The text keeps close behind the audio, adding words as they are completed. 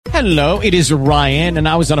Hello, it is Ryan, and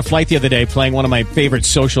I was on a flight the other day playing one of my favorite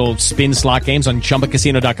social spin slot games on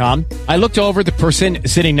ChumbaCasino.com. I looked over at the person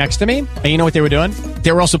sitting next to me, and you know what they were doing?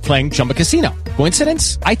 They were also playing Chumba Casino.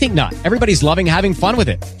 Coincidence? I think not. Everybody's loving having fun with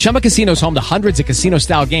it. Chumba Casino is home to hundreds of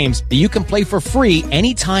casino-style games that you can play for free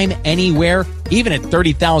anytime, anywhere, even at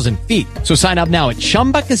 30,000 feet. So sign up now at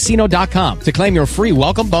ChumbaCasino.com to claim your free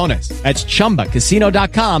welcome bonus. That's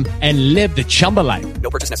ChumbaCasino.com and live the Chumba life.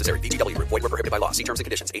 No purchase necessary. VGW. Void were prohibited by law. See terms and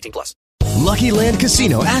conditions. 18+. Lucky Land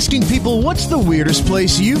Casino, asking people, what's the weirdest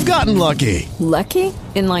place you've gotten lucky? Lucky?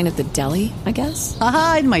 In line at the deli, I guess?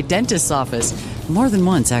 Aha, in my dentist's office. More than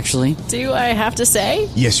once, actually. Do I have to say?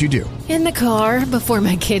 Yes, you do. In the car before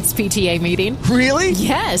my kids' PTA meeting. Really?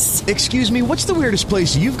 Yes. Excuse me, what's the weirdest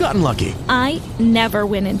place you've gotten lucky? I never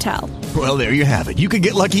win and tell. Well, there you have it. You can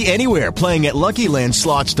get lucky anywhere, playing at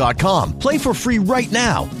LuckyLandSlots.com. Play for free right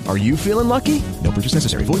now. Are you feeling lucky? No purchase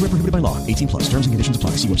necessary. Void where prohibited by law. 18+. Terms and conditions apply.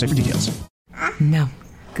 See website for details. No.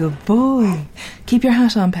 Good boy. Keep your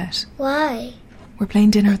hat on, pet. Why? We're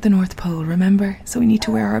playing dinner at the North Pole, remember? So we need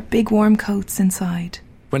to wear our big warm coats inside.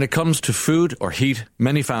 When it comes to food or heat,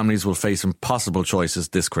 many families will face impossible choices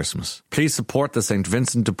this Christmas. Please support the St.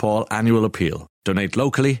 Vincent de Paul annual appeal. Donate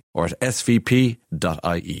locally or at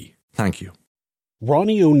svp.ie. Thank you.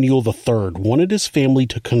 Ronnie Oneal III wanted his family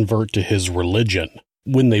to convert to his religion.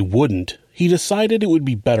 When they wouldn't, he decided it would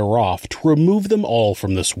be better off to remove them all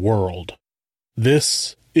from this world.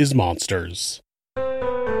 This is Monsters.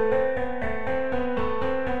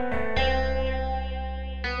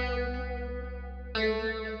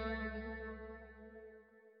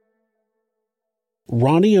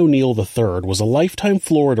 Ronnie Oneal III was a lifetime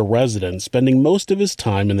Florida resident, spending most of his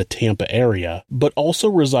time in the Tampa area, but also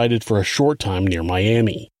resided for a short time near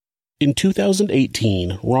Miami. In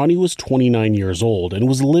 2018, Ronnie was 29 years old and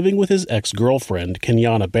was living with his ex-girlfriend,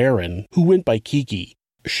 Kenyana Barron, who went by Kiki.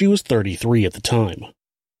 She was 33 at the time.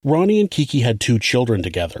 Ronnie and Kiki had 2 children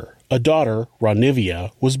together. A daughter,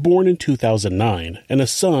 Ronivia, was born in 2009, and a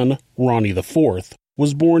son, Ronnie IV,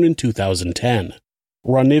 was born in 2010.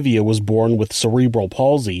 Ronivia was born with cerebral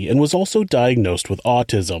palsy and was also diagnosed with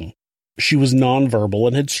autism. She was nonverbal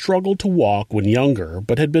and had struggled to walk when younger,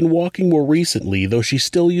 but had been walking more recently, though she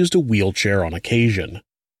still used a wheelchair on occasion.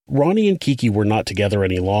 Ronnie and Kiki were not together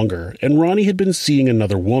any longer, and Ronnie had been seeing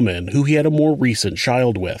another woman who he had a more recent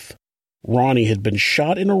child with. Ronnie had been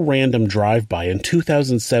shot in a random drive-by in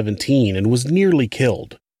 2017 and was nearly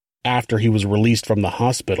killed. After he was released from the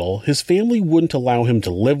hospital, his family wouldn't allow him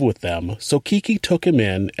to live with them, so Kiki took him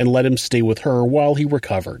in and let him stay with her while he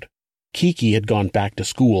recovered. Kiki had gone back to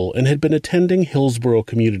school and had been attending Hillsborough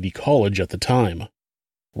Community College at the time.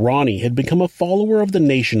 Ronnie had become a follower of the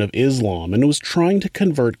Nation of Islam and was trying to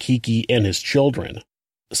convert Kiki and his children.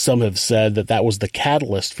 Some have said that was the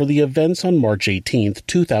catalyst for the events on March 18,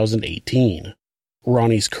 2018.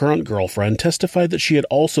 Ronnie's current girlfriend testified that she had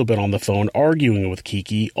also been on the phone arguing with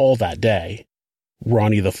Kiki all that day.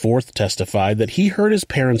 Ronnie IV testified that he heard his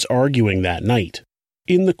parents arguing that night.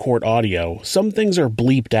 In the court audio, some things are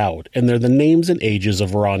bleeped out, and they're the names and ages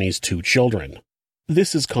of Ronnie's 2 children.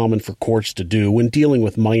 This is common for courts to do when dealing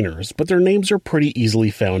with minors, but their names are pretty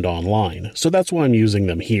easily found online, so that's why I'm using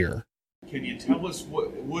them here. Can you tell us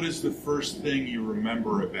what is the first thing you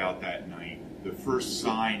remember about that night? The first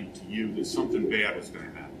sign to you that something bad was going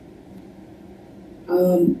to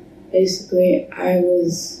happen? Basically, I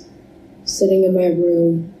was sitting in my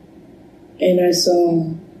room, and I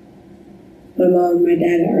saw my mom and my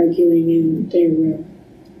dad arguing in their room.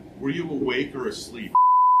 Were you awake or asleep?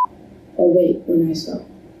 Awake when I saw.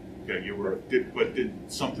 Okay, you were. Did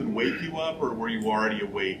something wake you up, or were you already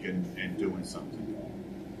awake and doing something?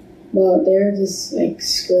 Well, they were just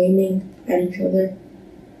screaming at each other.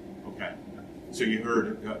 Okay, so you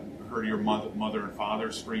heard your mother and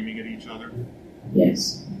father screaming at each other?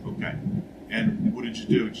 Yes. Okay, and what did you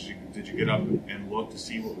do? Did you get up and look to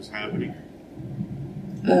see what was happening?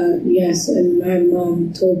 Yes, and my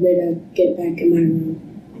mom told me to get back in my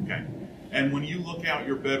room. Okay, and when you look out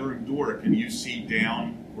your bedroom door, can you see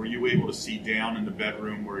down? Were you able to see down in the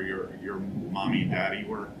bedroom where your mommy and daddy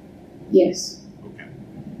were? Yes. Okay,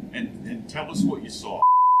 and tell us what you saw.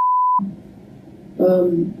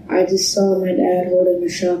 I just saw my dad holding a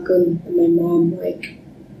shotgun and my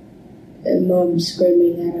mom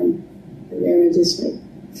screaming at him, and they were just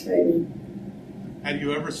fighting. Had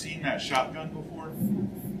you ever seen that shotgun before?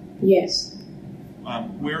 Yes.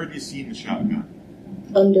 Where had you seen the shotgun?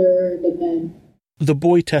 Under the bed. The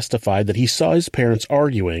boy testified that he saw his parents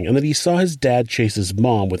arguing and that he saw his dad chase his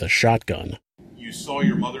mom with a shotgun. You saw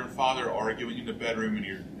your mother and father arguing in the bedroom, and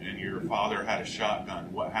your father had a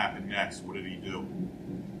shotgun. What happened next? What did he do?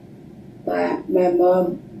 My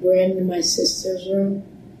mom ran in my sister's room.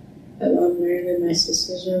 My mom ran in my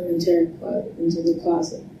sister's room into the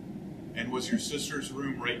closet. And was your sister's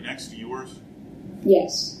room right next to yours?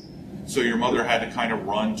 Yes. So your mother had to kind of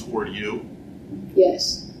run toward you?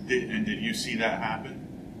 Yes. Did you see that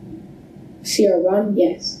happen? See her run?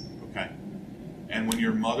 Yes. Okay. And when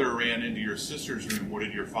your mother ran into your sister's room, what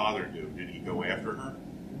did your father do? Did he go after her?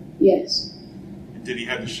 Yes. And did he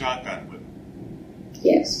have the shotgun with him?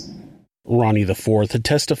 Yes. Ronnie IV had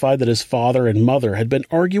testified that his father and mother had been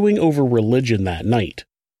arguing over religion that night.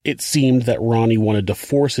 It seemed that Ronnie wanted to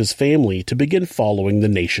force his family to begin following the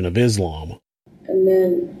Nation of Islam. And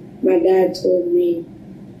then my dad told me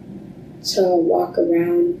to walk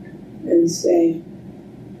around and say,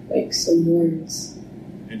 like, some words.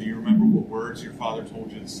 And do you remember what words your father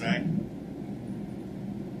told you to say?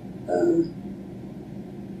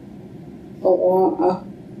 Allah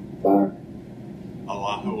Akbar.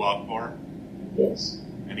 Allahu Akbar? Yes.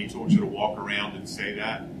 And he told you to walk around and say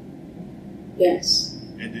that? Yes.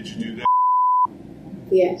 And did you do that?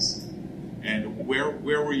 Yes. And where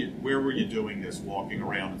were you doing this, walking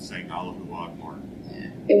around and saying Allahu Akbar?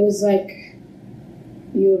 It was like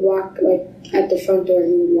you would walk, like, at the front door,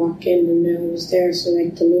 you would walk in, and then it was there, so,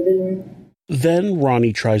 like, the living room. Then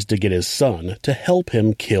Ronnie tries to get his son to help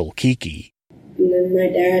him kill Kiki. And then my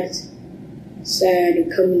dad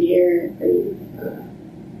said, come in here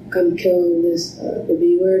and come kill the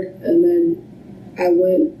B word. And then I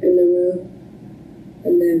went in the room,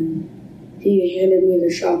 and then he handed me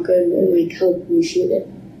the shotgun and, like, helped me shoot it.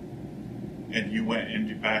 And you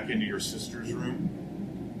went back into your sister's room?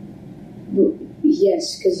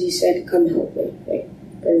 Yes, because he said, come help me.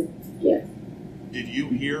 Yeah. Did you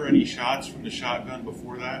hear any shots from the shotgun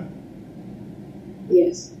before that?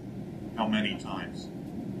 Yes. How many times?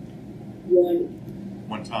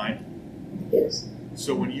 One time? Yes.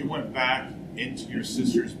 So when you went back into your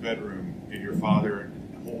sister's bedroom, did your father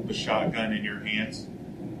hold the shotgun in your hands?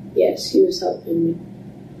 Yes, he was helping me.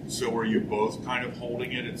 So were you both kind of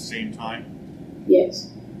holding it at the same time?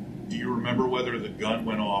 Yes. Do you remember whether the gun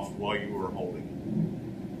went off while you were holding it?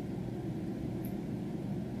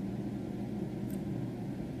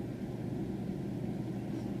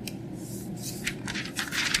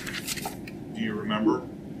 Do you remember?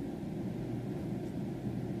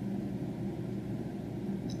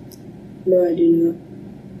 No, I do not.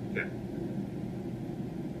 Okay.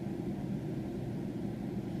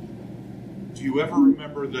 Do you ever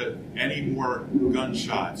remember any more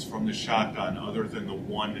gunshots from the shotgun other than the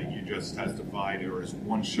one that you just testified, or is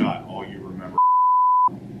one shot all you remember?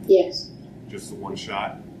 Yes. Just the one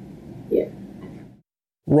shot? Yeah.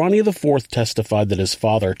 Ronnie IV testified that his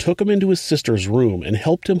father took him into his sister's room and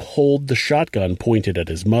helped him hold the shotgun pointed at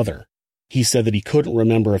his mother. He said that he couldn't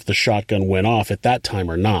remember if the shotgun went off at that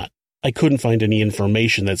time or not. I couldn't find any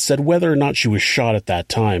information that said whether or not she was shot at that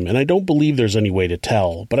time, and I don't believe there's any way to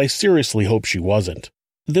tell, but I seriously hope she wasn't.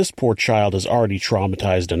 This poor child is already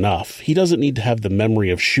traumatized enough. He doesn't need to have the memory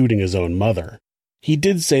of shooting his own mother. He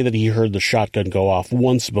did say that he heard the shotgun go off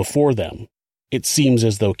once before them. It seems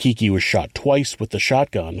as though Kiki was shot twice with the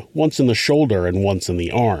shotgun, once in the shoulder and once in the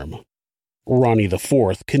arm. Ronnie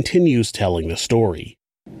IV continues telling the story.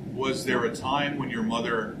 Was there a time when your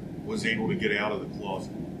mother was able to get out of the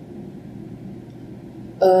closet?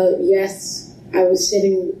 Yes. I was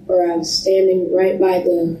standing right by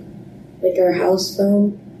our house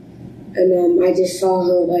phone, and I just saw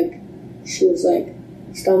her, she was,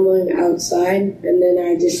 stumbling outside, and then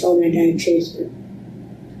I just saw my dad chase her.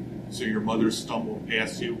 So your mother stumbled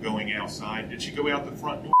past you going outside. Did she go out the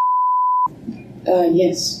front door?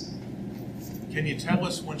 Yes. Can you tell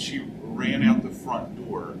us when she ran out the front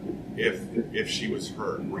door if she was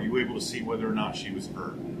hurt? Were you able to see whether or not she was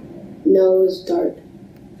hurt? No, it was dark.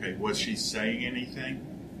 Okay, was she saying anything?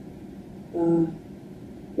 No,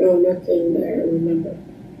 nothing that I remember.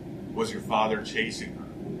 Was your father chasing her?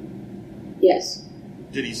 Yes.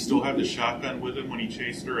 Did he still have the shotgun with him when he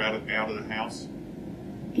chased her out of the house?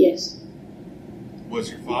 Yes. Was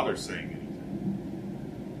your father saying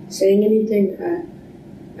anything? Saying anything?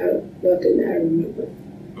 Nothing that I remember.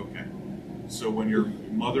 Okay. So when your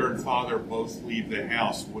mother and father both leave the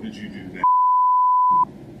house, what did you do then?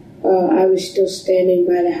 I was still standing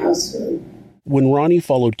by the house phone. When Ronnie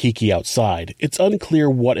followed Kiki outside, it's unclear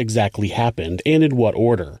what exactly happened and in what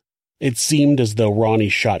order. It seemed as though Ronnie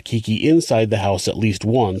shot Kiki inside the house at least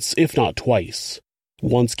once, if not twice.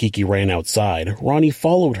 Once Kiki ran outside, Ronnie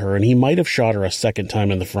followed her and he might have shot her a second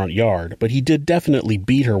time in the front yard, but he did definitely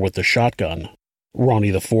beat her with the shotgun. Ronnie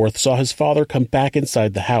IV saw his father come back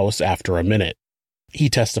inside the house after a minute. He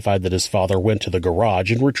testified that his father went to the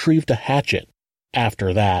garage and retrieved a hatchet.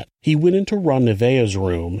 After that, he went into Ron Nevaeh's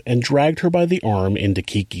room and dragged her by the arm into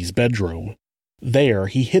Kiki's bedroom. There,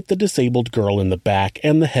 he hit the disabled girl in the back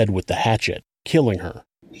and the head with the hatchet, killing her.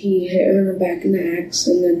 He hit her in the back in the axe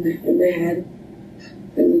and then in the head,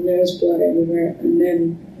 and then there was blood everywhere, and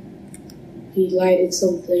then he lighted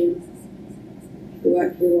something. He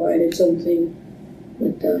lighted something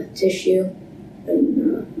with the tissue and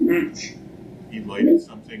a match. He lighted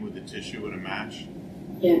something with a tissue and a match?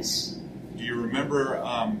 Yes. Do you remember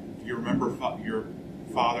your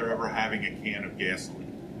father ever having a can of gasoline?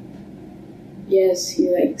 Yes, he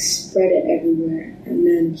spread it everywhere, and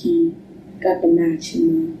then he got the match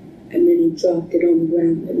and then he dropped it on the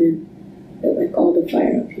ground, and then it all the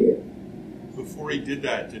fire up here. Before he did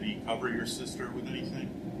that, did he cover your sister with anything?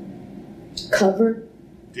 Cover?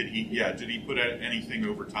 Did he put anything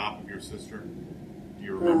over top of your sister? Do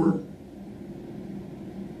you remember?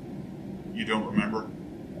 You don't remember?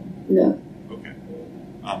 No. Okay.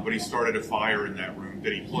 But he started a fire in that room.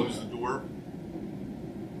 Did he close the door?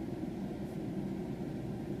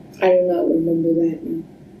 I do not remember that. No.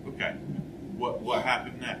 Okay. What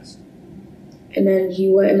happened next? And then he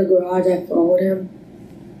went in the garage. I followed him,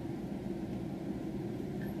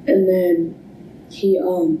 and then he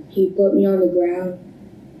put me on the ground.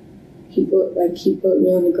 He put me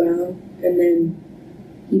on the ground, and then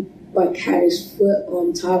he had his foot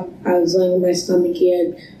on top. I was laying on my stomach. He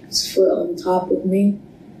had his foot on top of me,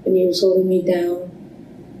 and he was holding me down,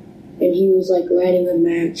 and he was lighting a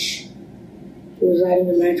match. He was lighting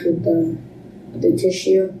a match with the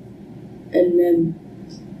tissue, and then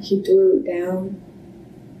he threw it down.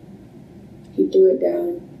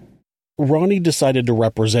 Ronnie decided to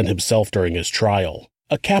represent himself during his trial,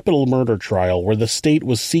 a capital murder trial where the state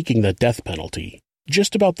was seeking the death penalty.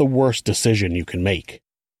 Just about the worst decision you can make.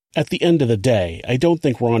 At the end of the day, I don't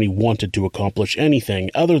think Ronnie wanted to accomplish anything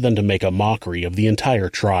other than to make a mockery of the entire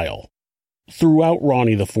trial. Throughout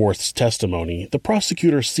Ronnie IV's testimony, the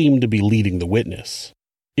prosecutor seemed to be leading the witness.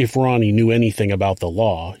 If Ronnie knew anything about the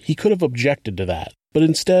law, he could have objected to that, but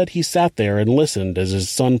instead he sat there and listened as his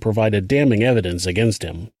son provided damning evidence against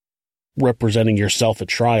him. Representing yourself at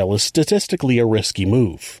trial is statistically a risky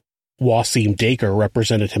move. Wasim Dacre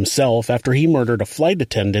represented himself after he murdered a flight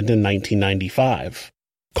attendant in 1995.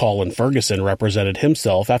 Colin Ferguson represented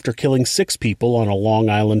himself after killing 6 people on a Long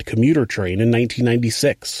Island commuter train in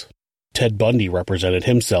 1996. Ted Bundy represented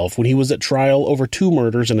himself when he was at trial over 2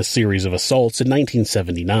 murders and a series of assaults in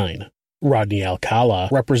 1979. Rodney Alcala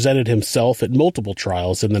represented himself at multiple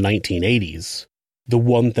trials in the 1980s. The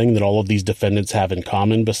one thing that all of these defendants have in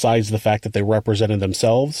common, besides the fact that they represented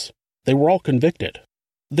themselves, they were all convicted.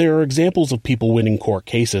 There are examples of people winning court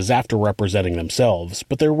cases after representing themselves,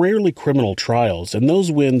 but they're rarely criminal trials, and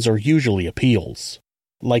those wins are usually appeals.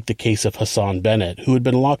 Like the case of Hassan Bennett, who had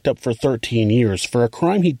been locked up for 13 years for a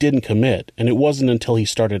crime he didn't commit, and it wasn't until he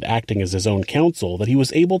started acting as his own counsel that he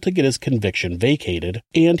was able to get his conviction vacated,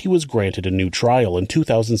 and he was granted a new trial in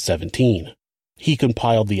 2017. He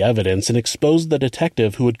compiled the evidence and exposed the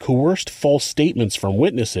detective who had coerced false statements from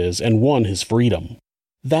witnesses and won his freedom.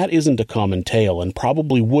 That isn't a common tale and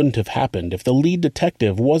probably wouldn't have happened if the lead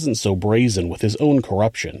detective wasn't so brazen with his own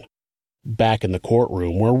corruption. Back in the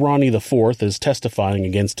courtroom where Ronnie IV is testifying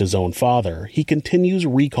against his own father, he continues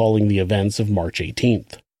recalling the events of March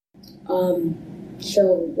 18th.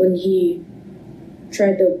 So when he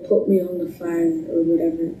tried to put me on the fire or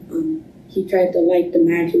whatever, he tried to light the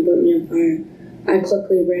match and put me on fire. I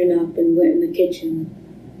quickly ran up and went in the kitchen,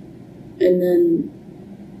 and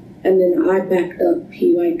then I backed up.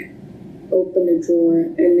 He opened the drawer,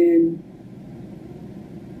 and then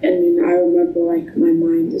I remember my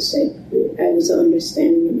mind just I wasn't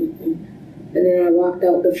understanding anything, and then I walked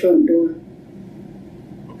out the front door.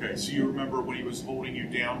 Okay, so you remember when he was holding you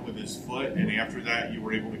down with his foot, and after that you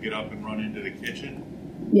were able to get up and run into the kitchen?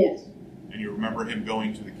 Yes. And you remember him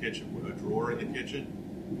going to the kitchen with a drawer in the kitchen?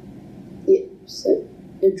 Yes. So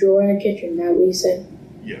the drawer in the kitchen, that what you said?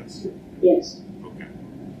 Yes. Yes. Okay.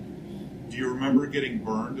 Do you remember getting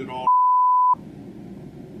burned at all?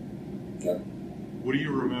 No. What do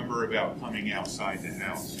you remember about coming outside the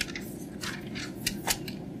house?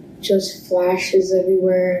 Just flashes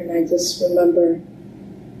everywhere, and I just remember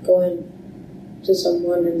going to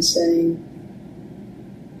someone and saying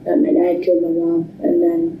that my dad killed my mom, and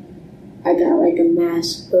then I got a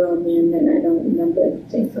mask put on me, and then I don't remember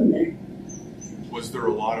anything from there. Was there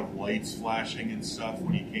a lot of lights flashing and stuff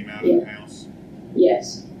when you came out of the house?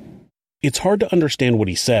 Yes. It's hard to understand what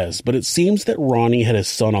he says, but it seems that Ronnie had his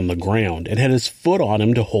son on the ground and had his foot on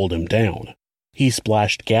him to hold him down. He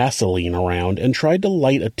splashed gasoline around and tried to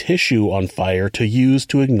light a tissue on fire to use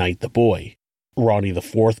to ignite the boy. Ronnie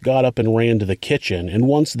IV got up and ran to the kitchen, and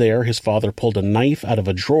once there, his father pulled a knife out of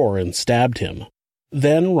a drawer and stabbed him.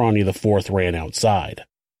 Then Ronnie IV ran outside.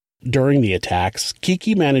 During the attacks,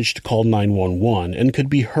 Kiki managed to call 911 and could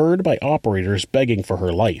be heard by operators begging for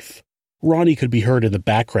her life. Ronnie could be heard in the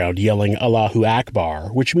background yelling Allahu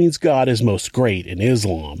Akbar, which means God is most great in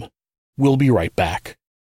Islam. We'll be right back.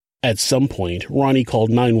 At some point, Ronnie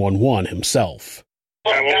called 911 himself.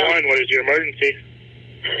 911, what is your emergency?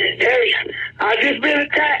 Hey, I just been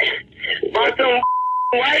attacked by some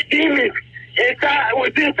white demons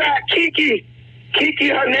inside Kiki. Kiki,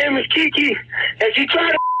 her name is Kiki, and she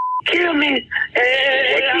tried to kill me.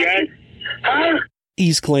 Huh?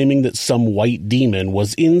 He's claiming that some white demon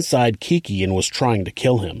was inside Kiki and was trying to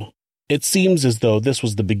kill him. It seems as though this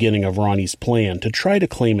was the beginning of Ronnie's plan to try to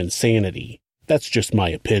claim insanity. That's just my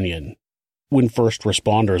opinion. When first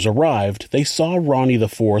responders arrived, they saw Ronnie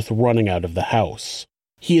IV running out of the house.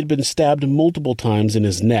 He had been stabbed multiple times in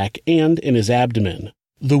his neck and in his abdomen.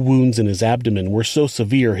 The wounds in his abdomen were so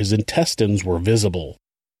severe his intestines were visible.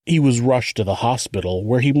 He was rushed to the hospital,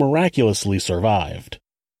 where he miraculously survived.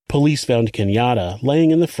 Police found Kenyatta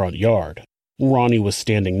laying in the front yard. Ronnie was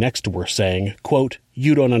standing next to her saying, quote,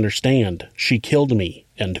 "You don't understand. She killed me,"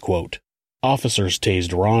 end quote. Officers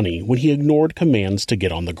tased Ronnie when he ignored commands to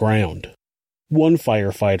get on the ground. One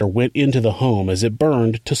firefighter went into the home as it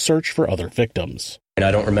burned to search for other victims. And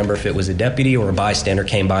I don't remember if it was a deputy or a bystander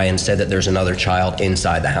came by and said that there's another child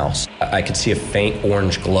inside the house. I could see a faint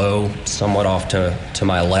orange glow somewhat off to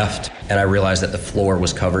my left, and I realized that the floor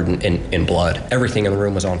was covered in blood. Everything in the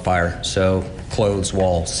room was on fire, so clothes,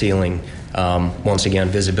 wall, ceiling. Once again,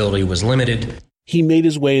 visibility was limited. He made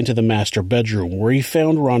his way into the master bedroom where he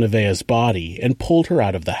found Ronivea's body and pulled her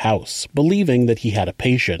out of the house, believing that he had a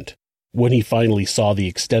patient. When he finally saw the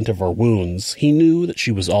extent of her wounds, he knew that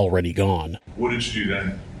she was already gone. What did you do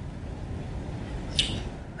then?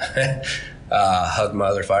 Hugged my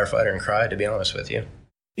other firefighter and cried, to be honest with you.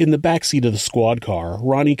 In the backseat of the squad car,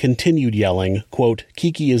 Ronnie continued yelling, quote,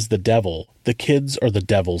 "Kiki is the devil. The kids are the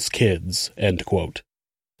devil's kids," end quote.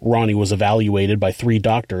 Ronnie was evaluated by 3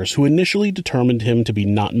 doctors who initially determined him to be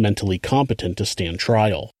not mentally competent to stand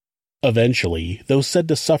trial. Eventually, though said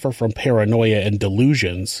to suffer from paranoia and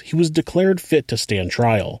delusions, he was declared fit to stand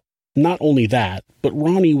trial. Not only that, but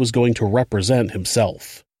Ronnie was going to represent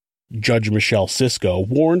himself. Judge Michelle Cisco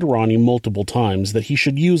warned Ronnie multiple times that he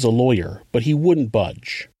should use a lawyer, but he wouldn't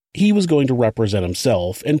budge. He was going to represent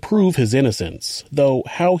himself and prove his innocence, though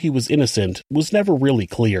how he was innocent was never really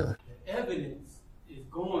clear. The evidence is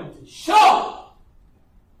going to show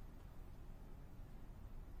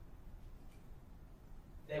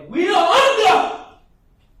that we are under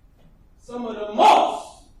some of the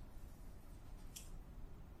most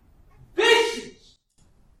vicious,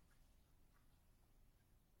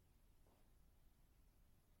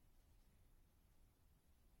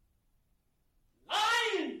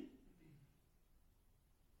 lying,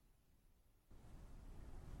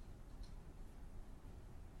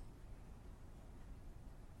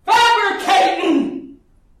 fabricating,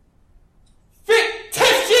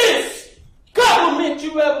 fictitious government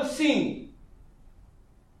you ever seen.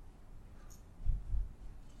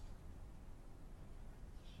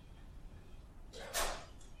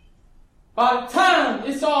 By the time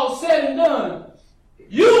it's all said and done,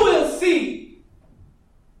 you will see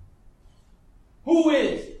who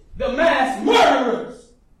is the mass murderers.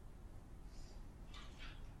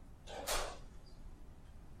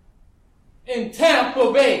 In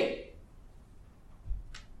Tampa Bay,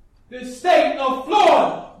 the state of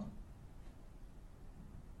Florida.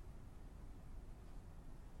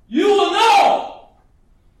 You will know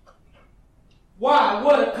why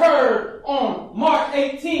what occurred on March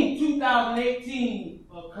 18, 2018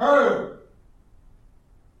 occurred.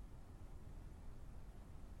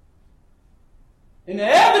 And the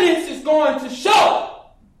evidence is going to show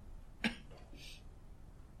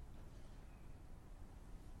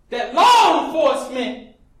that law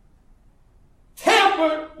enforcement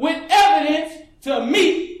tampered with evidence to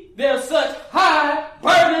meet their such high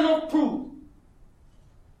burden of proof.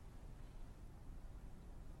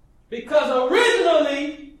 Because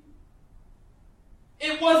originally,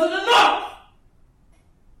 it wasn't enough.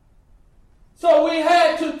 So we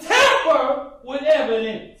had to tamper with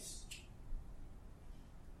evidence.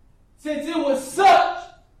 Since it was such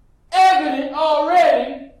evident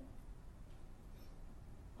already,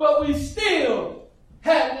 but we still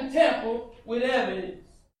had to tamper with evidence.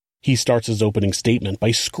 He starts his opening statement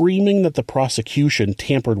by screaming that the prosecution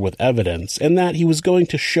tampered with evidence and that he was going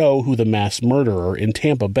to show who the mass murderer in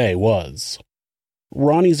Tampa Bay was.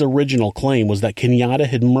 Ronnie's original claim was that Kenyatta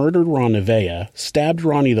had murdered Ron Nevaeh, stabbed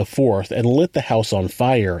Ronnie IV, and lit the house on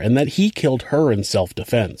fire, and that he killed her in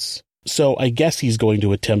self-defense. So I guess he's going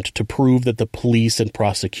to attempt to prove that the police and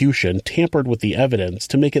prosecution tampered with the evidence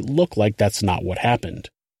to make it look like that's not what happened.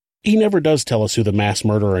 He never does tell us who the mass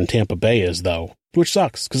murderer in Tampa Bay is, though, which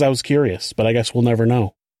sucks, because I was curious, but I guess we'll never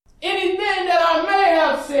know. Anything that I may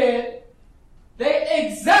have said, they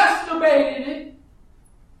exacerbated it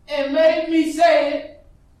and made me say it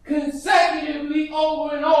consecutively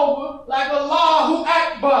over and over like Allahu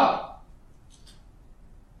Akbar,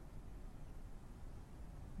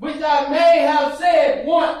 which I may have said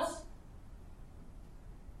once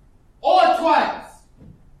or twice,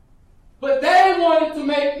 but they wanted to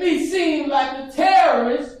make me seem like a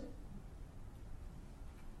terrorist,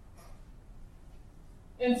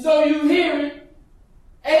 and so you hear it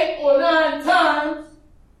 8 or 9 times,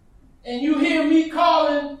 and you hear me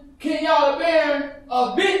calling Kenyatta Barron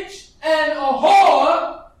a bitch and a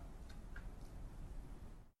whore.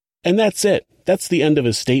 And that's it. That's the end of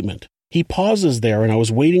his statement. He pauses there, and I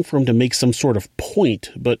was waiting for him to make some sort of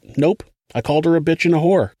point, but nope. I called her a bitch and a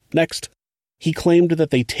whore. Next. He claimed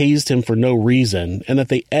that they tased him for no reason, and that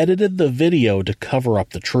they edited the video to cover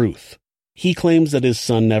up the truth. He claims that his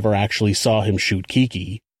son never actually saw him shoot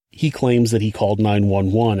Kiki. He claims that he called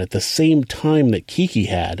 911 at the same time that Kiki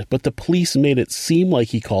had, but the police made it seem like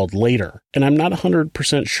he called later, and I'm not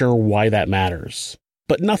 100% sure why that matters.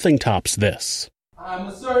 But nothing tops this. I'm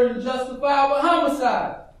asserting justifiable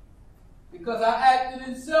homicide because I acted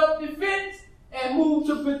in self-defense and moved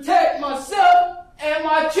to protect myself and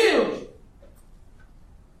my children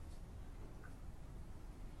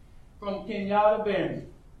from Kenyatta Barron.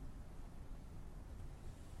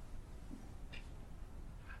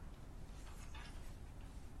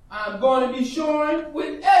 I'm going to be showing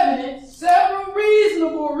with evidence several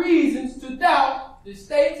reasonable reasons to doubt the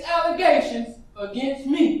state's allegations against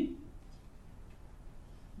me.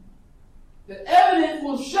 The evidence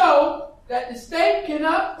will show that the state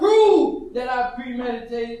cannot prove that I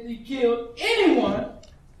premeditatedly killed anyone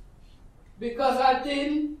because I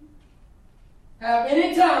didn't have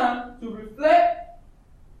any time to reflect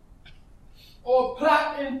or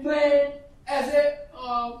plot and plan as if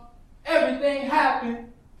everything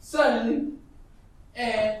happened suddenly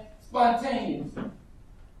and spontaneously.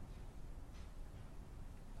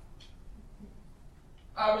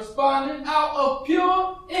 I responded out of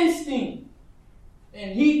pure instinct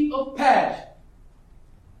and heat of passion.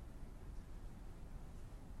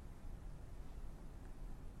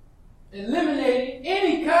 Eliminating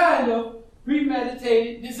any kind of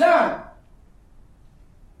premeditated design.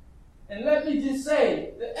 And let me just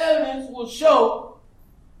say, the evidence will show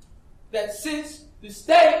that since the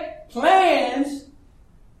state plans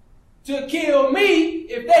to kill me,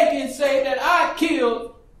 if they can say that I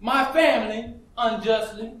killed my family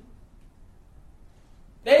unjustly,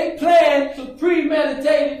 they plan to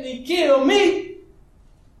premeditatedly kill me,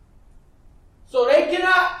 so they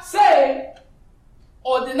cannot say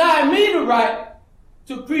or deny me the right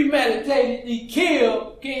to premeditatedly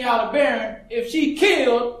kill Kenyatta Barron if she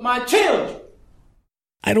killed my children.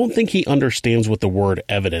 I don't think he understands what the word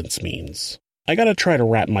evidence means. I gotta try to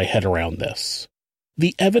wrap my head around this.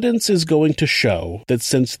 The evidence is going to show that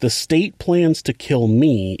since the state plans to kill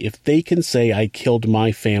me if they can say I killed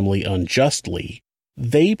my family unjustly,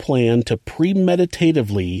 they plan to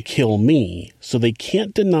premeditatively kill me, so they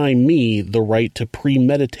can't deny me the right to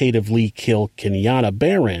premeditatively kill Kenyatta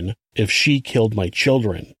Barron if she killed my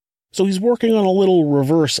children. So he's working on a little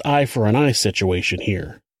reverse eye for an eye situation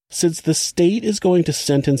here. Since the state is going to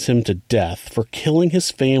sentence him to death for killing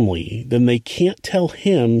his family, then they can't tell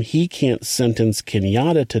him he can't sentence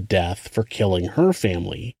Kenyatta to death for killing her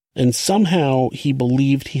family. And somehow he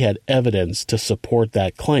believed he had evidence to support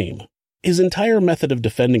that claim. His entire method of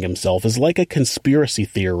defending himself is like a conspiracy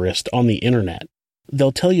theorist on the internet.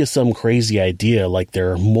 They'll tell you some crazy idea like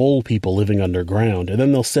there are mole people living underground, and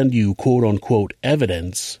then they'll send you quote-unquote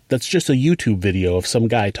evidence that's just a YouTube video of some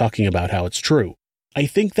guy talking about how it's true. I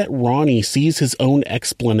think that Ronnie sees his own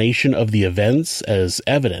explanation of the events as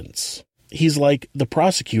evidence. He's like, the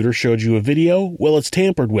prosecutor showed you a video? Well, it's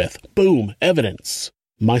tampered with. Boom, evidence.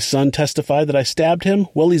 My son testified that I stabbed him?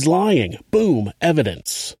 Well, he's lying. Boom,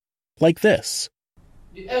 evidence. Like this.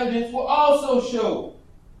 The evidence will also show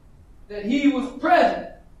that he was present,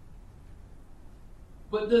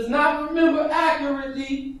 but does not remember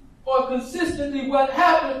accurately or consistently what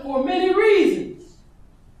happened for many reasons,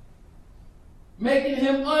 making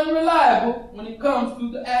him unreliable when it comes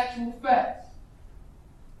to the actual facts.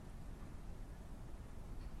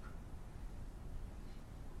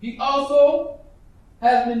 He also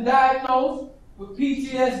has been diagnosed with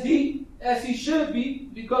PTSD, as he should be,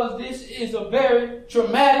 because this is a very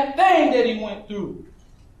traumatic thing that he went through.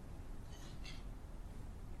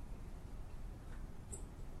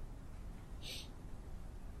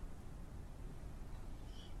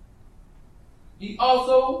 He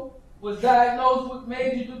also was diagnosed with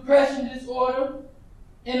major depression disorder,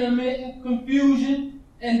 intermittent confusion,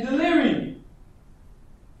 and delirium.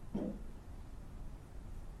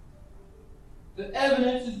 The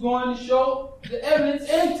evidence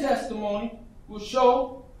and testimony will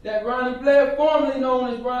show that Ronnie Blair, formerly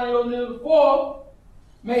known as Ronnie Oneal IV,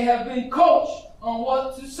 may have been coached on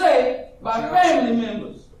what to say by family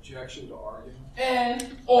members. Objection to argument.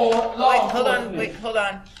 And or law enforcement. Hold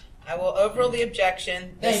on. I will overrule the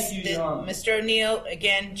objection. Thank you, Your Honor. Mr. Oneal,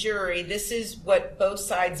 again, jury, this is what both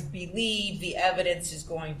sides believe the evidence is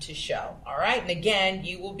going to show. All right? And again,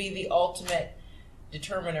 you will be the ultimate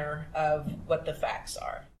determiner of what the facts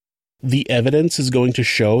are. The evidence is going to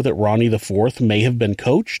show that Ronnie IV may have been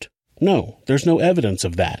coached? No, there's no evidence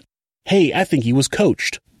of that. Hey, I think he was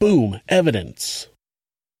coached. Boom, evidence.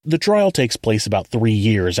 The trial takes place about 3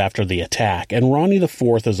 years after the attack, and Ronnie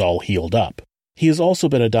IV is all healed up. He has also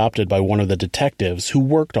been adopted by one of the detectives who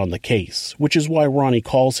worked on the case, which is why Ronnie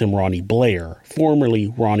calls him Ronnie Blair, formerly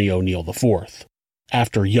Ronnie Oneal IV.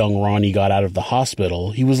 After young Ronnie got out of the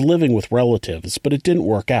hospital, he was living with relatives, but it didn't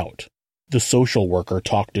work out. The social worker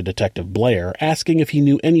talked to Detective Blair, asking if he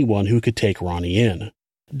knew anyone who could take Ronnie in.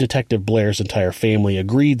 Detective Blair's entire family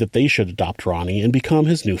agreed that they should adopt Ronnie and become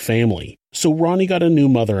his new family. So Ronnie got a new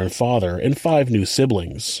mother and father and 5 new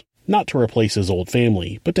siblings. Not to replace his old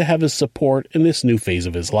family, but to have his support in this new phase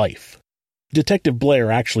of his life. Detective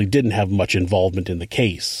Blair actually didn't have much involvement in the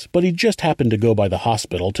case, but he just happened to go by the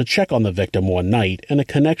hospital to check on the victim one night, and a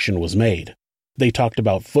connection was made. They talked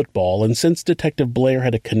about football, and since Detective Blair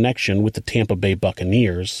had a connection with the Tampa Bay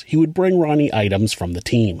Buccaneers, he would bring Ronnie items from the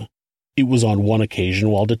team. It was on one occasion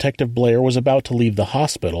while Detective Blair was about to leave the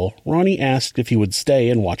hospital, Ronnie asked if he would stay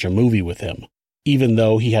and watch a movie with him. Even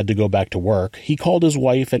though he had to go back to work, he called his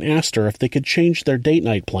wife and asked her if they could change their date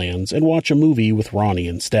night plans and watch a movie with Ronnie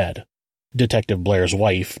instead. Detective Blair's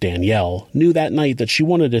wife, Danielle, knew that night that she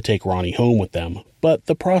wanted to take Ronnie home with them, but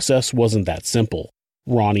the process wasn't that simple.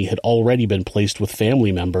 Ronnie had already been placed with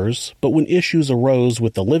family members, but when issues arose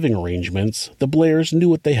with the living arrangements, the Blairs knew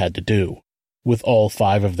what they had to do. With all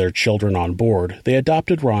 5 of their children on board, they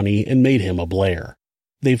adopted Ronnie and made him a Blair.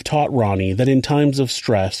 They've taught Ronnie that in times of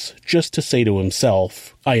stress, just to say to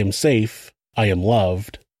himself, I am safe, I am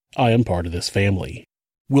loved, I am part of this family.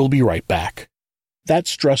 We'll be right back. That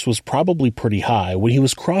stress was probably pretty high when he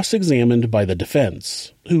was cross-examined by the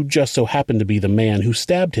defense, who just so happened to be the man who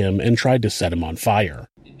stabbed him and tried to set him on fire.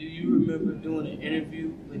 Do you remember doing an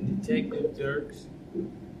interview with Detective Dirks?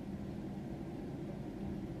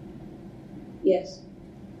 Yes.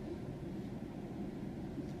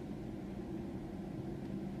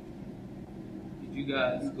 Did you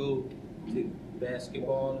guys go to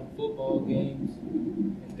basketball and football games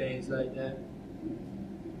and things like that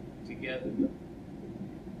together?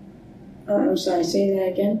 I'm sorry, say that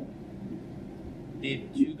again? Did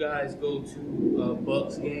you guys go to a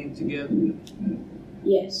Bucks game together?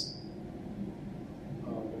 Yes.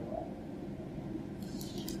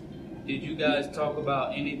 Did you guys talk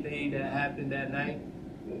about anything that happened that night?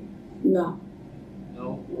 No.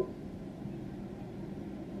 No?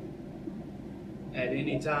 At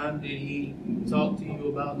any time, did he talk to you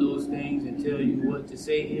about those things and tell you what to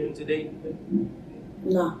say here today?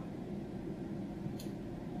 No.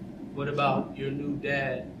 What about your new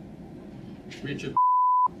dad, Richard?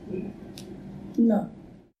 No.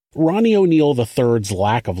 Ronnie Oneal III's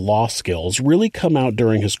lack of law skills really come out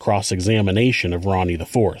during his cross-examination of Ronnie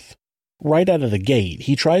IV. Right out of the gate,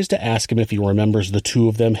 he tries to ask him if he remembers the 2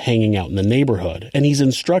 of them hanging out in the neighborhood, and he's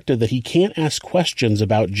instructed that he can't ask questions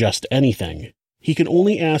about just anything. He can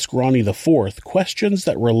only ask Ronnie IV questions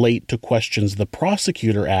that relate to questions the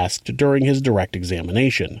prosecutor asked during his direct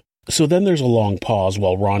examination. So then there's a long pause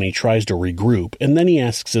while Ronnie tries to regroup, and then he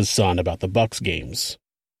asks his son about the Bucks games.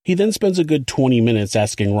 He then spends a good 20 minutes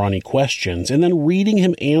asking Ronnie questions and then reading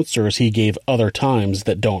him answers he gave other times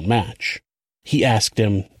that don't match. He asked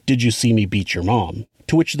him, "Did you see me beat your mom?"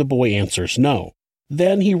 To which the boy answers no.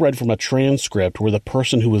 Then he read from a transcript where the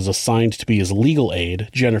person who was assigned to be his legal aide,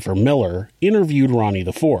 Jennifer Miller, interviewed Ronnie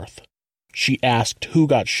IV. She asked who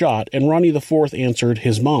got shot, and Ronnie IV answered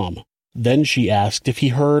his mom. Then she asked if he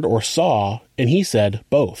heard or saw, and he said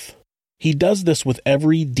both. He does this with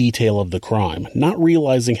every detail of the crime, not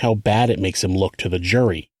realizing how bad it makes him look to the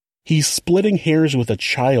jury. He's splitting hairs with a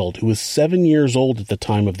child who was 7 years old at the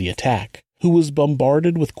time of the attack, who was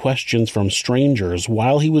bombarded with questions from strangers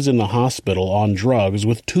while he was in the hospital on drugs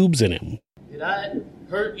with tubes in him. Did I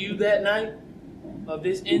hurt you that night of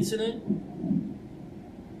this incident?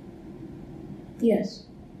 Yes.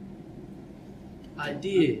 I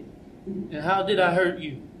did. And how did I hurt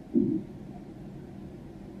you?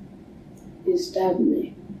 You stabbed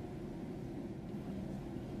me.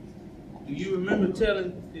 Do you remember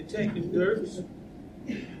telling Detective Dirks?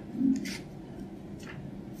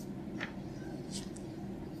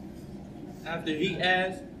 After he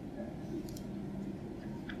asked,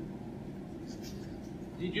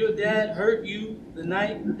 did your dad hurt you the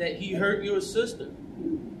night that he hurt your sister?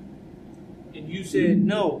 And you said,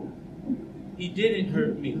 no, he didn't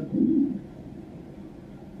hurt me.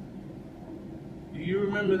 Do you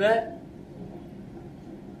remember that?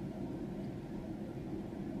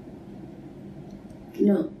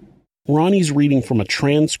 No. Ronnie's reading from a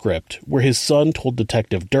transcript where his son told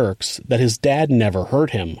Detective Dirks that his dad never hurt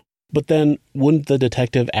him. But then, wouldn't the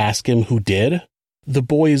detective ask him who did? The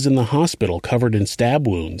boy is in the hospital covered in stab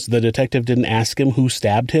wounds. The detective didn't ask him who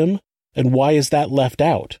stabbed him? And why is that left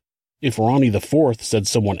out? If Ronnie IV said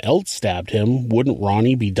someone else stabbed him, wouldn't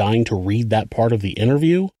Ronnie be dying to read that part of the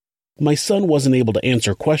interview? My son wasn't able to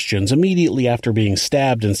answer questions immediately after being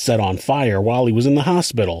stabbed and set on fire while he was in the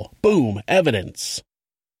hospital. Boom, evidence.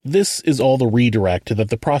 This is all the redirect that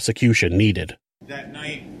the prosecution needed. That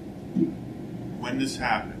night, when this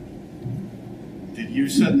happened, did you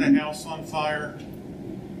set the house on fire?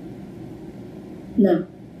 No.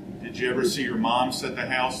 Did you ever see your mom set the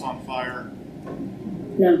house on fire?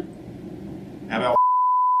 No. How about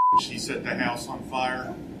she set the house on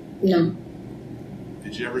fire? No.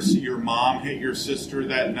 Did you ever see your mom hit your sister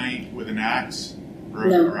that night with an axe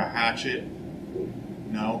or a hatchet?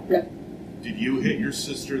 No? No. Did you hit your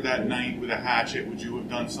sister that night with a hatchet? Would you have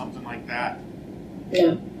done something like that?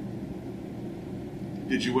 No.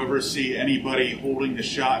 Did you ever see anybody holding the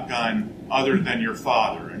shotgun other than your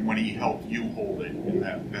father and when he helped you hold it in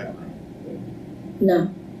that bedroom?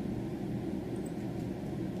 No.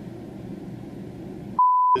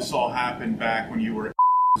 This all happened back when you were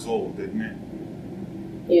years old, didn't it?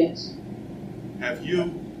 Yes. Have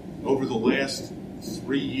you, over the last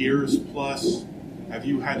 3 years plus, have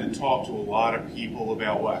you had to talk to a lot of people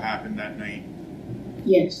about what happened that night?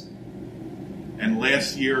 Yes. And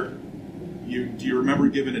last year, do you remember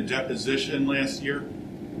giving a deposition last year?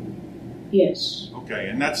 Yes. Okay,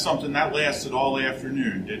 and that's something that lasted all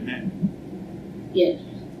afternoon, didn't it? Yes.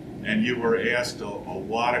 And you were asked a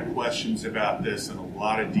lot of questions about this in a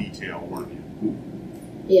lot of detail, weren't you?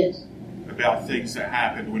 Yes. About things that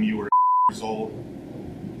happened when you were years old?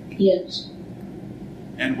 Yes.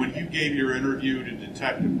 And when you gave your interview to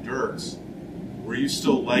Detective Dirks, were you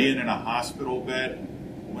still laying in a hospital bed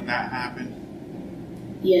when that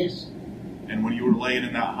happened? Yes. And when you were laying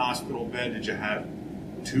in that hospital bed, did you have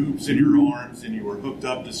tubes in your arms and you were hooked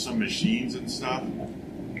up to some machines and stuff?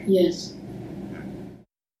 Yes.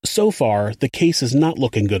 So far, the case is not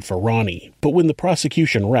looking good for Ronnie, but when the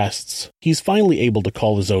prosecution rests, he's finally able to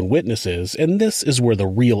call his own witnesses, and this is where the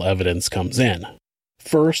real evidence comes in.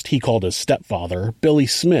 First, he called his stepfather, Billy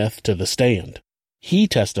Smith, to the stand. He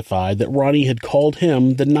testified that Ronnie had called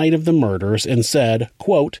him the night of the murders and said,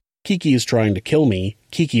 quote, "Kiki is trying to kill me,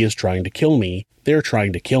 Kiki is trying to kill me, they're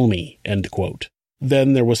trying to kill me," end quote.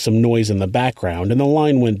 Then there was some noise in the background and the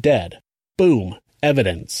line went dead. Boom,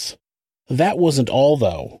 evidence. That wasn't all,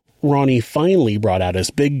 though. Ronnie finally brought out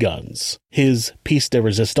his big guns, his piece de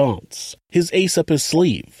resistance, his ace up his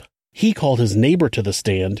sleeve. He called his neighbor to the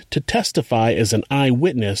stand to testify as an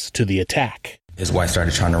eyewitness to the attack. His wife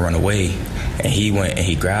started trying to run away, and he went and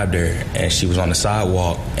he grabbed her, and she was on the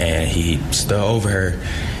sidewalk, and he stood over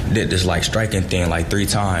her, did this striking thing 3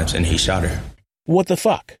 times, and he shot her. What the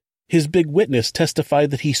fuck? His big witness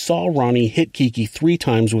testified that he saw Ronnie hit Kiki 3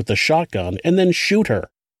 times with a shotgun and then shoot her.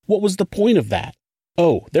 What was the point of that?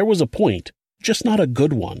 Oh, there was a point, just not a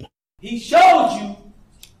good one. He showed you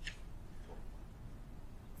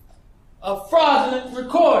a fraudulent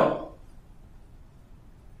recording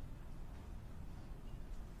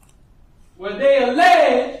where they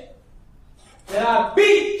allege that I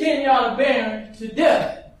beat Kenyatta Barron to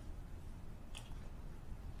death.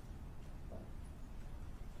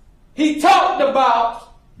 He talked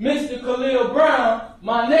about Mr. Khalil Brown,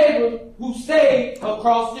 my neighbor who stayed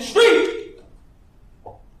across the street.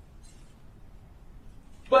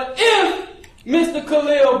 But if Mr.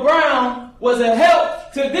 Khalil Brown was a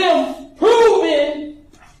help to them proving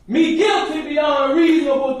me guilty beyond a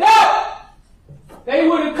reasonable doubt, they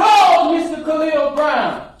would have called Mr. Khalil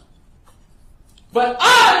Brown. But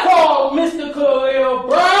I called Mr. Khalil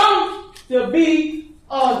Brown to be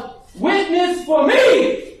a witness for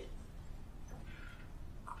me.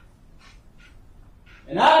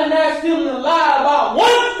 And I didn't ask him to lie about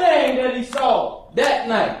one thing that he saw that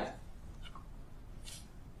night.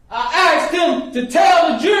 I asked him to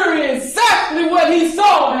tell the jury exactly what he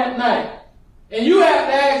saw that night. And you have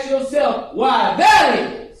to ask yourself why that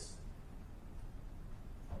is.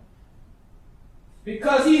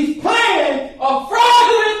 Because he's playing a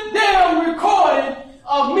fraudulent damn recording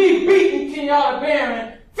of me beating Kenyatta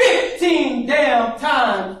Barron 15 damn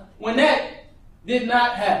times when that did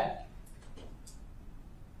not happen.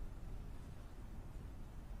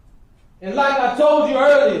 And like I told you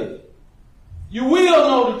earlier, you will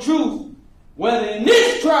know the truth, whether in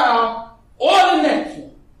this trial or the next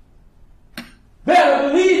one. Better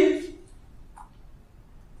believe it.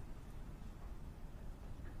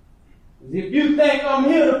 If you think I'm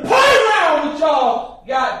here to play around with y'all,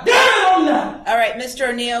 God damn it, I'm not. All right, Mr.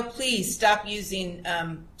 O'Neal, please stop using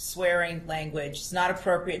swearing language. It's not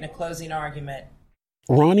appropriate in a closing argument.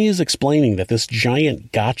 Ronnie is explaining that this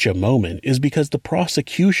giant gotcha moment is because the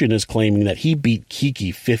prosecution is claiming that he beat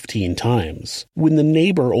Kiki 15 times, when the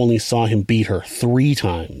neighbor only saw him beat her 3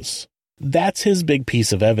 times. That's his big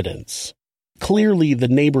piece of evidence. Clearly, the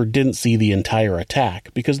neighbor didn't see the entire attack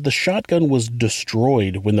because the shotgun was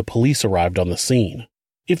destroyed when the police arrived on the scene.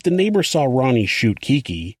 If the neighbor saw Ronnie shoot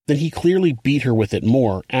Kiki, then he clearly beat her with it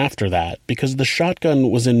more after that because the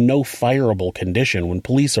shotgun was in no fireable condition when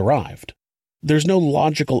police arrived. There's no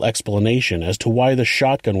logical explanation as to why the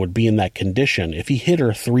shotgun would be in that condition if he hit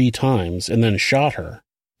her 3 times and then shot her.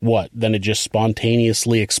 What, then it just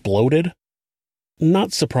spontaneously exploded?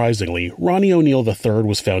 Not surprisingly, Ronnie Oneal III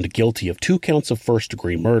was found guilty of 2 counts of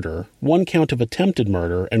first-degree murder, 1 count of attempted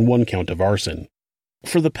murder, and 1 count of arson.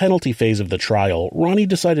 For the penalty phase of the trial, Ronnie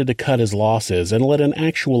decided to cut his losses and let an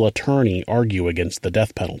actual attorney argue against the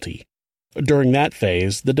death penalty. During that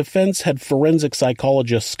phase, the defense had forensic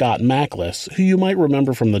psychologist Scott Mackless, who you might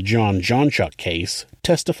remember from the John Johnchuk case,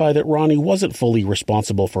 testify that Ronnie wasn't fully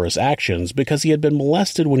responsible for his actions because he had been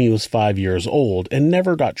molested when he was 5 years old and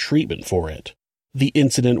never got treatment for it. The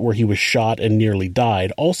incident where he was shot and nearly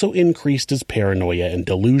died also increased his paranoia and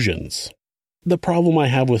delusions. The problem I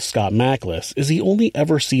have with Scott Mackless is he only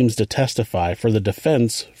ever seems to testify for the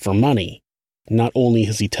defense for money. Not only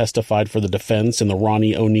has he testified for the defense in the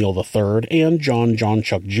Ronnie Oneal III and John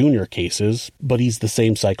Johnchuk Jr. cases, but he's the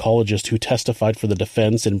same psychologist who testified for the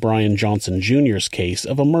defense in Brian Johnson Jr.'s case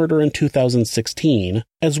of a murder in 2016,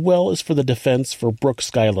 as well as for the defense for Brooke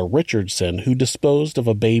Schuyler Richardson, who disposed of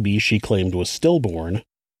a baby she claimed was stillborn.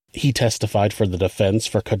 He testified for the defense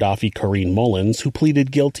for Gaddafi Karine Mullins, who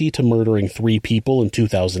pleaded guilty to murdering 3 people in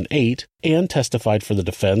 2008, and testified for the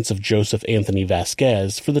defense of Joseph Anthony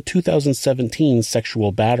Vasquez for the 2017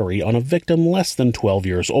 sexual battery on a victim less than 12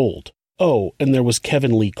 years old. Oh, and there was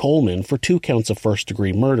Kevin Lee Coleman for 2 counts of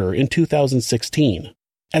first-degree murder in 2016.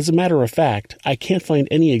 As a matter of fact, I can't find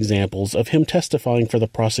any examples of him testifying for the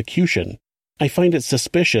prosecution. I find it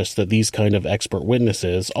suspicious that these kind of expert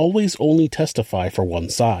witnesses always only testify for one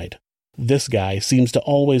side. This guy seems to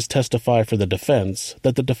always testify for the defense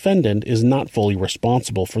that the defendant is not fully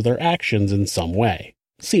responsible for their actions in some way.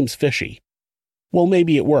 Seems fishy. Well,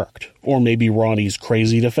 maybe it worked, or maybe Ronnie's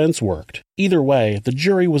crazy defense worked. Either way, the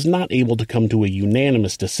jury was not able to come to a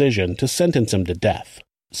unanimous decision to sentence him to death.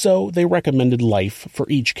 So they recommended life for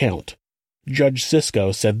each count. Judge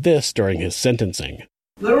Sisko said this during his sentencing.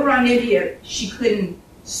 Little Ronidia, she couldn't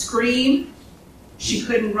scream, she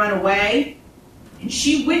couldn't run away, and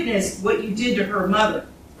she witnessed what you did to her mother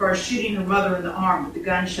as far as shooting her mother in the arm with the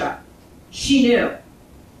gunshot. She knew.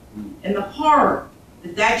 And the horror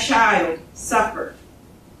that that child suffered.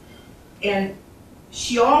 And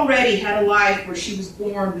she already had a life where she was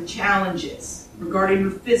born with challenges regarding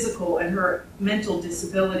her physical and her mental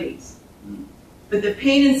disabilities. But the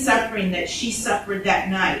pain and suffering that she suffered that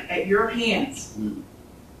night at your hands,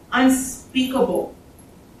 unspeakable,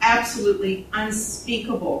 absolutely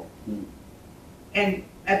unspeakable. And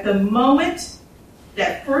at the moment,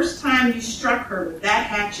 that first time you struck her with that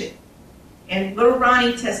hatchet, and little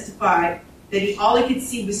Ronnie testified that all he could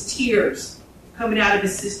see was tears coming out of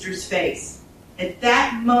his sister's face. At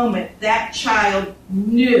that moment, that child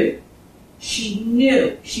knew. She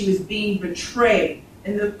knew she was being betrayed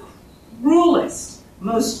in the cruelest,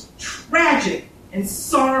 most tragic, and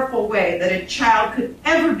sorrowful way that a child could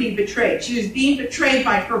ever be betrayed. She was being betrayed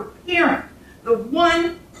by her parent, the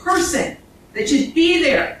one person that should be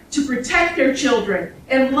there to protect their children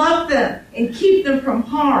and love them and keep them from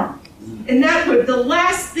harm. And that was the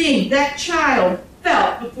last thing that child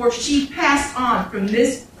felt before she passed on from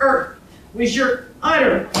this earth, was your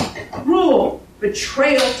utter, cruel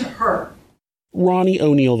betrayal to her. Ronnie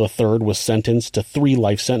Oneal III was sentenced to 3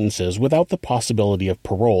 life sentences without the possibility of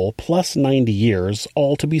parole, plus 90 years,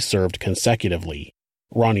 all to be served consecutively.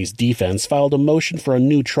 Ronnie's defense filed a motion for a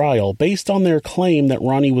new trial based on their claim that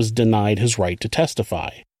Ronnie was denied his right to testify.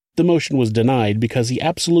 The motion was denied because he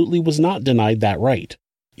absolutely was not denied that right.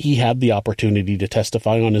 He had the opportunity to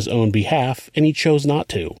testify on his own behalf, and he chose not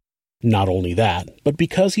to. Not only that, but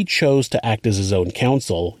because he chose to act as his own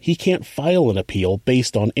counsel, he can't file an appeal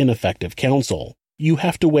based on ineffective counsel. You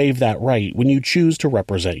have to waive that right when you choose to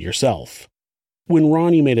represent yourself. When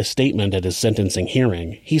Ronnie made a statement at his sentencing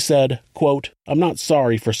hearing, he said, quote, "I'm not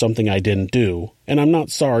sorry for something I didn't do, and I'm not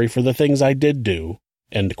sorry for the things I did do,"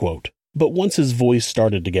 end quote. But once his voice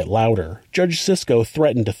started to get louder, Judge Sisko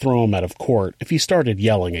threatened to throw him out of court if he started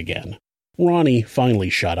yelling again. Ronnie finally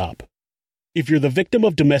shut up. If you're the victim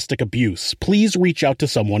of domestic abuse, please reach out to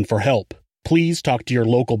someone for help. Please talk to your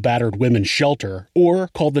local battered women's shelter or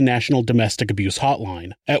call the National Domestic Abuse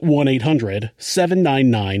Hotline at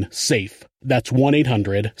 1-800-799-SAFE. That's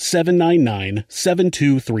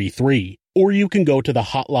 1-800-799-7233. Or you can go to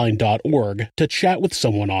thehotline.org to chat with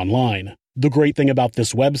someone online. The great thing about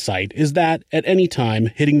this website is that, at any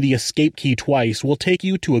time, hitting the escape key twice will take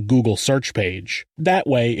you to a Google search page. That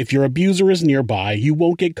way, if your abuser is nearby, you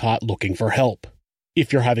won't get caught looking for help.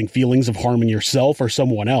 If you're having feelings of harming yourself or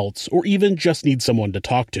someone else, or even just need someone to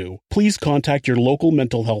talk to, please contact your local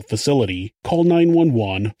mental health facility, call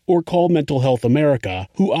 911, or call Mental Health America,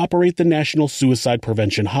 who operate the National Suicide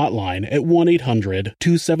Prevention Hotline at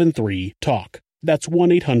 1-800-273-TALK. That's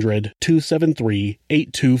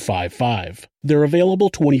 1-800-273-8255. They're available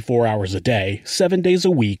 24 hours a day, 7 days a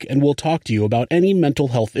week, and will talk to you about any mental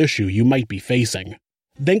health issue you might be facing.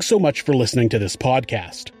 Thanks so much for listening to this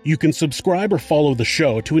podcast. You can subscribe or follow the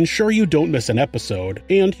show to ensure you don't miss an episode,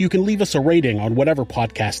 and you can leave us a rating on whatever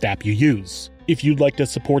podcast app you use. If you'd like to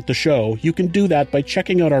support the show, you can do that by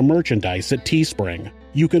checking out our merchandise at Teespring.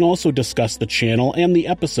 You can also discuss the channel and the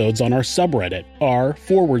episodes on our subreddit,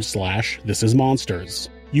 r/thisismonsters.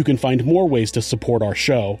 You can find more ways to support our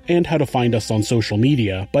show and how to find us on social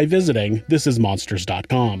media by visiting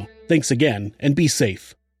thisismonsters.com. Thanks again, and be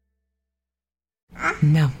safe.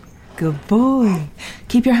 No. Good boy.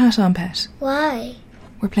 Keep your hat on, pet. Why?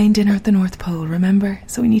 We're playing dinner at the North Pole, remember?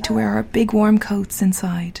 So we need to wear our big warm coats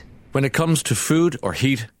inside. When it comes to food or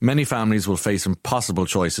heat, many families will face impossible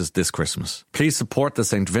choices this Christmas. Please support the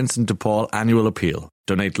St. Vincent de Paul annual appeal.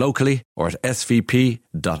 Donate locally or at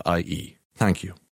svp.ie. Thank you.